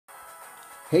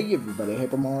Hey everybody,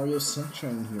 Hyper Mario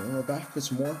Sunshine here, and we're back with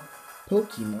some more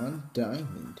Pokemon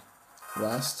Diamond.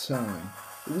 Last time,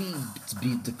 we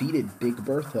defeated Big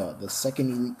Bertha, the second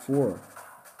Elite Four,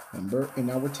 remember? And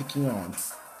now we're taking on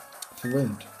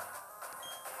Flint,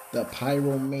 the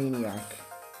Pyromaniac.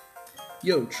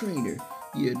 Yo, trainer,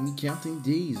 you had me counting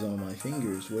days on my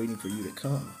fingers waiting for you to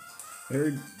come. I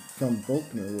heard from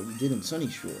Volkner what you did in Sunny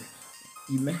Shore.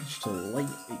 You managed to light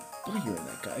a fire in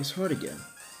that guy's heart again.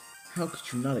 How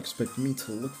could you not expect me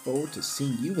to look forward to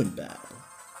seeing you in battle?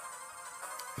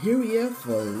 Here we have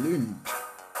Flint.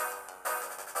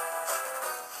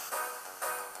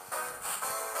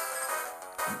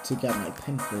 Take out my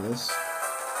pen for this.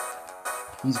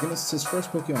 His first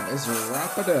Pokemon is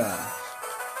Rapidash.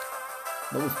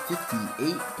 Level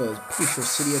 58, but I'm pretty sure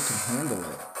Cydia can handle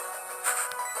it.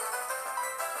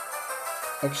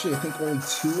 Actually, I think only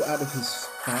 2 out of his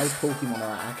 5 Pokemon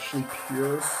are actually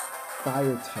pure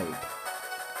fire type.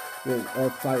 Well, all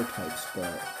fire types,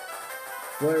 but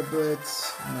Flare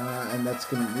Blitz, nah, and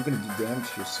you're gonna do damage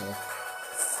to yourself.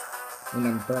 And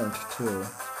I'm burnt too.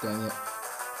 Dang it.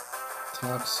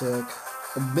 Toxic.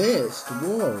 A mist,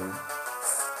 whoa.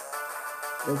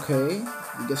 Okay,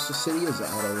 I guess the city is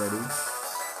out already.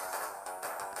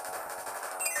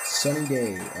 Sunny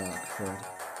day, crud.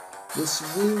 This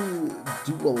will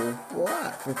do a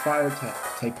lot for fire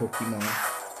type Pokemon.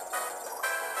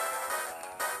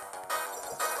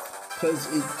 Because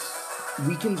it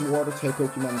weakens water type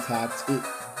Pokemon attacks, it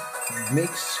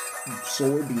makes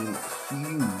Solar Beam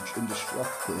huge and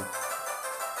destructive,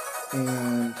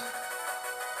 and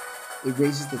it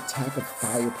raises the attack of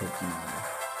fire Pokemon.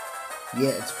 Yeah,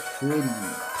 it's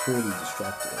pretty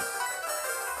destructive.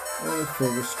 And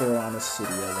full restore on a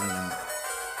city, I think.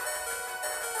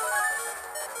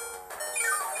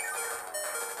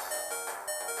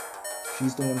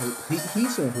 She's the one who,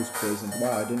 he's the one who's poisoned.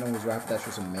 Wow, I didn't know his Rapidash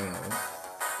was a male.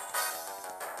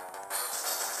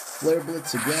 Flare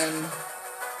Blitz again.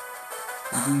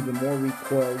 You do even more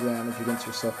recoil damage against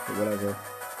yourself or whatever.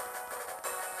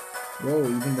 Whoa,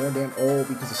 even more damage. Oh,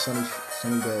 because of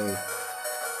sunny day.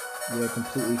 Yeah,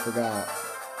 completely forgot.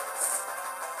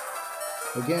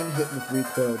 Again, hit with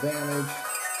recoil damage.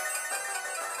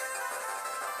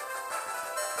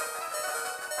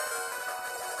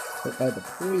 Hit by the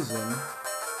poison.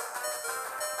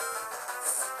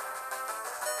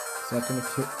 Is that going to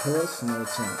kill us? No,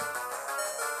 it's not.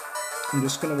 I'm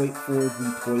just going to wait for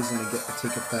the poison to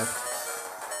take effect.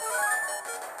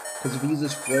 Because if he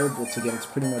uses Flare Blitz again, it's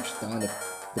pretty much done if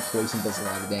the poison does a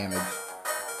lot of damage.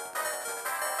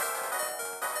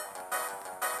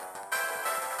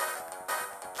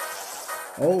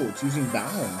 Oh, it's using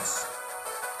Balance.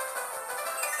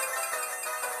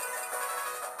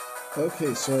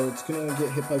 Okay, so it's gonna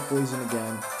get hit by poison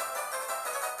again.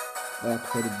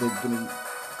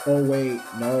 Oh wait,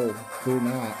 no, they're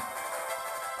not.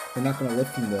 They're not gonna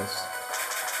lift from this.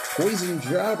 Poison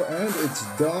jab, and it's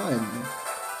done.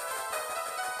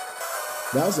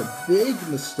 That was a big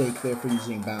mistake there for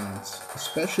using Balance,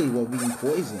 especially while being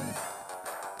poisoned.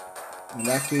 And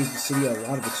that gave the city a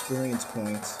lot of experience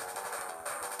points.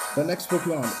 The next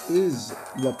Pokemon is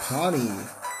Lopunny.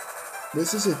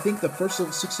 This is, I think, the first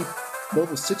level 60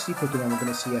 Pokemon we're going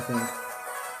to see, I think.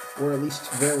 Or at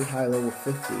least very high level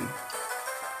 50.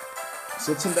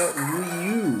 So let's send out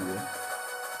Ryu.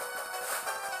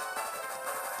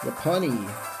 Lopunny.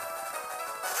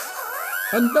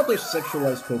 Another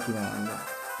sexualized Pokemon.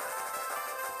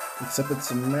 Except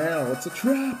it's a male. It's a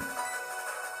trap.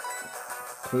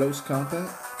 Close combat.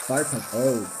 Fire Punch.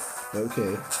 Oh,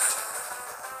 okay.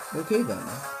 Okay then.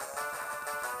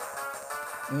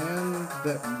 And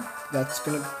that's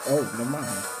gonna... Oh, never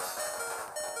mind.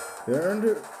 And...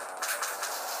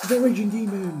 the Raging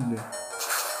Demon!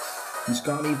 He's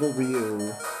gone evil Ryu.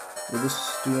 Will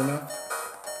this do enough?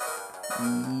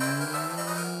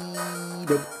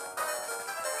 Nope.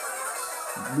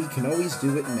 We can always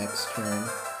do it next turn.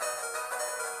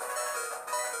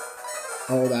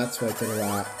 Oh, that's why it did a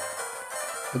lot.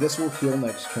 I guess we'll heal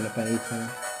next turn if anything.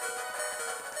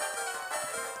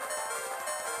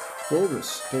 Full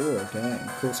restore, dang.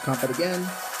 Close combat again.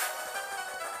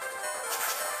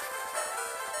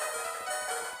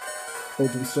 Oh,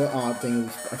 do we still? Oh, dang,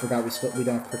 I forgot we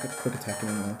don't have quick attack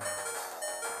anymore.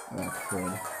 Oh,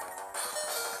 crud.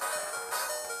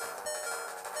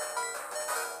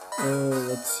 Oh,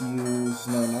 let's use,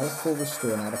 no, not a full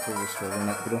restore. We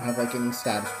don't have like any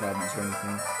status problems or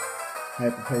anything.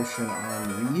 Hyper Potion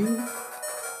on Ryu.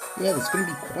 Yeah, it's going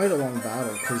to be quite a long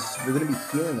battle, because we're going to be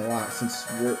healing a lot, since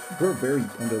we're very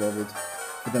underleveled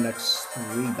for the next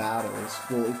 3 battles.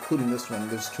 Well, including this one,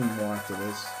 there's 2 more after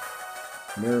this.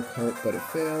 Mirror Coat, but it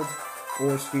failed.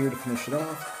 Or Sphere to finish it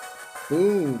off.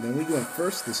 Boom, and we went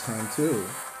first this time too.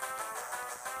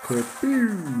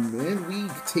 Boom, and we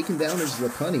taken down his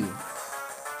Lopunny.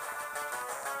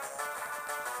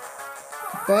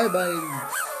 Bye-bye,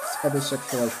 other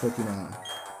sexualized Pokemon.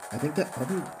 I think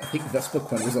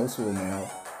Vespiquen is also a male.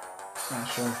 Not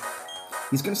sure.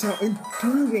 He's gonna sound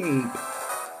Infernape,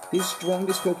 his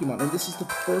strongest Pokemon, and this is the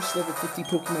first level 50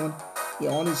 Pokemon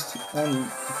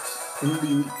in the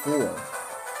Elite Four.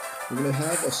 We're gonna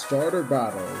have a starter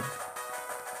battle.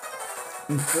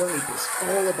 Infernape is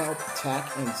all about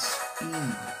attack and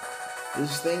speed.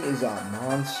 This thing is a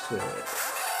monster.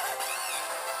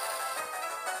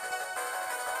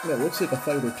 Yeah, it looks like a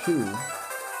fighter too.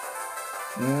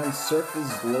 And Surf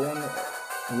is low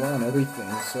on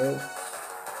everything, so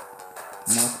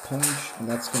Knock Punch, and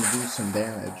that's gonna do some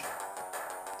damage.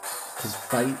 Because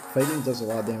fighting does a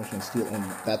lot of damage on Steel, and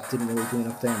that didn't really do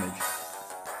enough damage.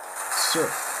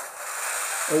 Surf.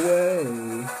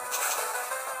 Away!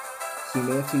 So you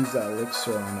may have to use that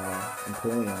elixir on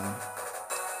Empoleon.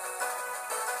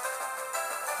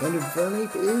 And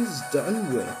Infernape is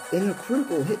done with. And a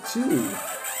critical hit too!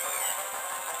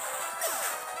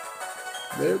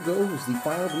 There goes the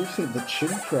final evolution of the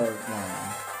Chimchar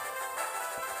line.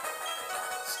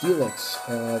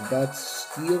 Steelix, that's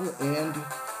Steel and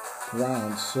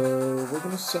Ground. So we're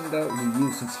gonna send out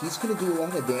Ryu since he's gonna do a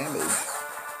lot of damage.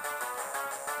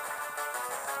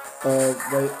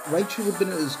 Raichu would have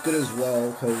been as good as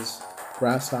well, because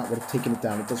Grass Knot would have taken it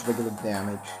down. It does regular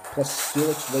damage. Plus,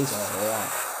 Steelix weighs a lot.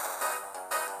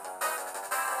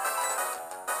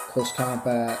 Close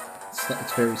combat,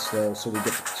 it's very slow, so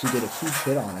she did a huge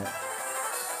hit on it.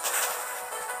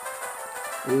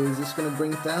 Is this going to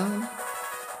bring it down?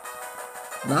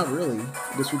 Not really.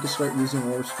 I guess we could start using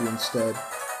Orrery instead.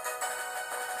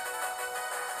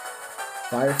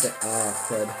 Fire Fit. Ah,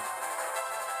 crud.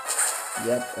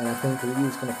 Yep, and I think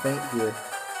Ryu's gonna faint here.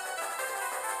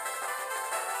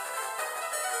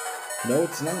 No,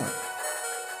 it's not.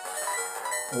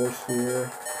 Or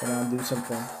Sphere, come on, do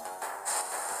something.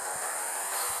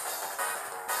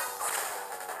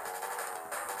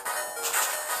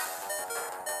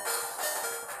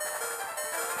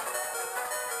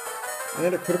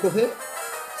 And a critical hit.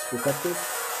 It's effective.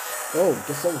 Oh,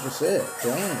 guess that was just it.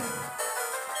 Dang.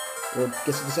 Well, I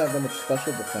guess it doesn't have that much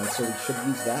special defense, so we should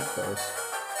use that first.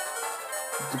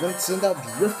 We're going to send out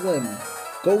Drifloon,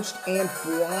 Ghost and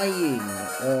Flying.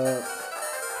 I'm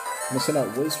going to send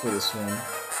out Wiz for this one.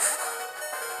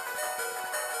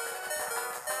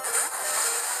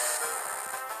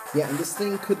 Yeah, and this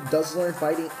thing does learn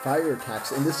fire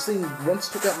attacks, and this thing once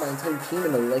took out my entire team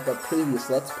in a previous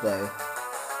Let's Play.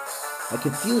 I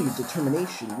can feel your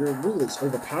determination. Your will is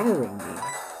overpowering me.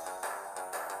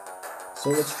 So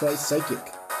let's try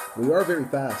Psychic. We are very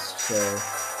fast, so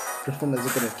this one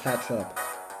isn't going to catch up.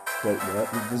 Wait,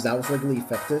 what? That was regularly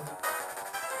effective?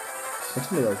 Don't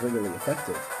tell me that was regularly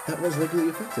effective. That was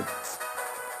regularly effective.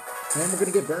 And we're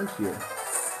going to get burned here.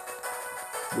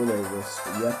 Will-O-Wisp,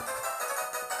 yep.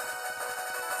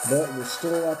 But we're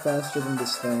still a lot faster than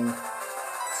this thing.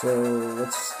 So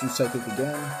let's do Psychic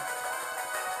again.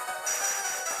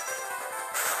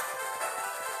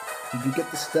 Did you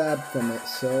get the stab from it?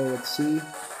 So, let's see.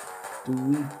 Do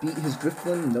we beat his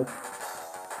Drifloon? Nope.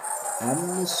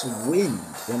 Ominous Wind.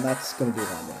 And that's gonna do a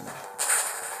lot of damage.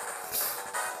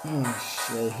 Oh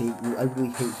shit, I really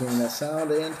hate hearing that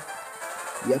sound, and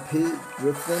yep, his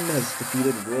Drifloon has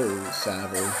defeated Rose,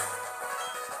 sadly.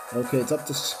 Okay, it's up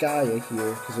to Skya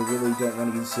here, because I really don't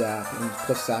want to use Zap, and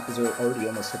plus Zap is already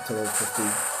almost up to level 50.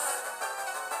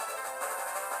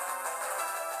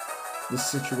 This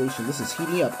situation, this is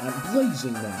heating up. I'm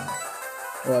blazing now.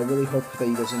 Oh, I really hope that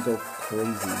he doesn't go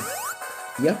crazy.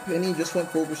 Yep, and he just went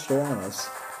full restore on us.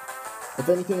 If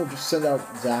anything, we'll just send out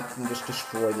Zap and just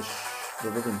destroy the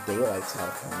living daylights out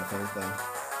of him, if anything.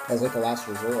 As like a last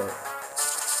resort.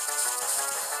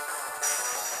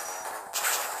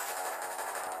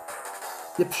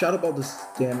 Yep, Shadow Ball does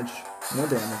damage. More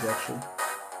damage, actually.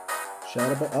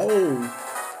 Shadow Ball. Oh!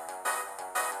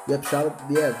 Yep,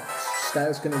 yeah.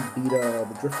 Skya's gonna beat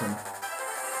the Drifloon.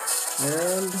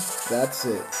 And that's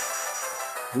it.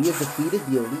 We have defeated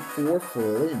the Elite Four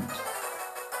Flint.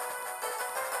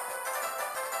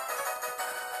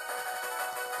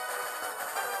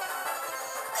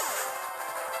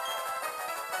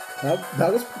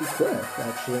 That was pretty quick,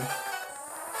 actually.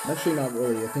 Actually, not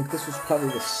really. I think this was probably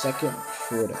the second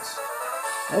shortest.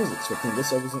 I was expecting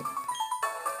this. I wasn't.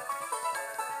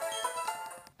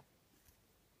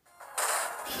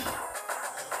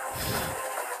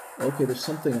 Okay, there's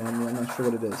something on me. I'm not sure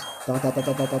what it is. Dot, dot, dot,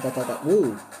 dot, dot, dot, dot, dot.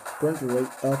 Whoa! Burned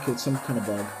right. Okay, it's some kind of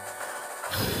bug.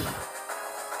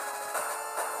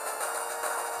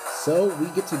 So we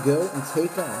get to go and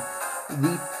take on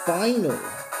the final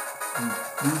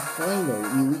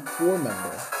Elite Four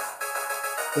member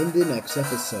in the next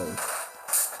episode.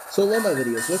 So love my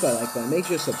videos, hit that like button, make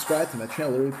sure to subscribe to my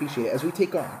channel, I really appreciate it, as we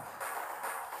take on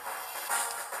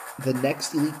the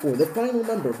next Elite Four, the final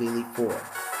member of the Elite Four.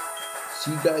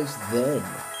 See you guys then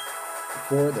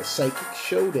for the Psychic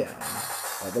Showdown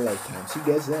of a lifetime. See you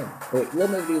guys then. Alright,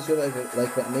 love my videos, hit that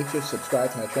like button, make sure to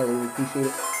subscribe to my channel, I really appreciate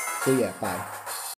it. So yeah, bye.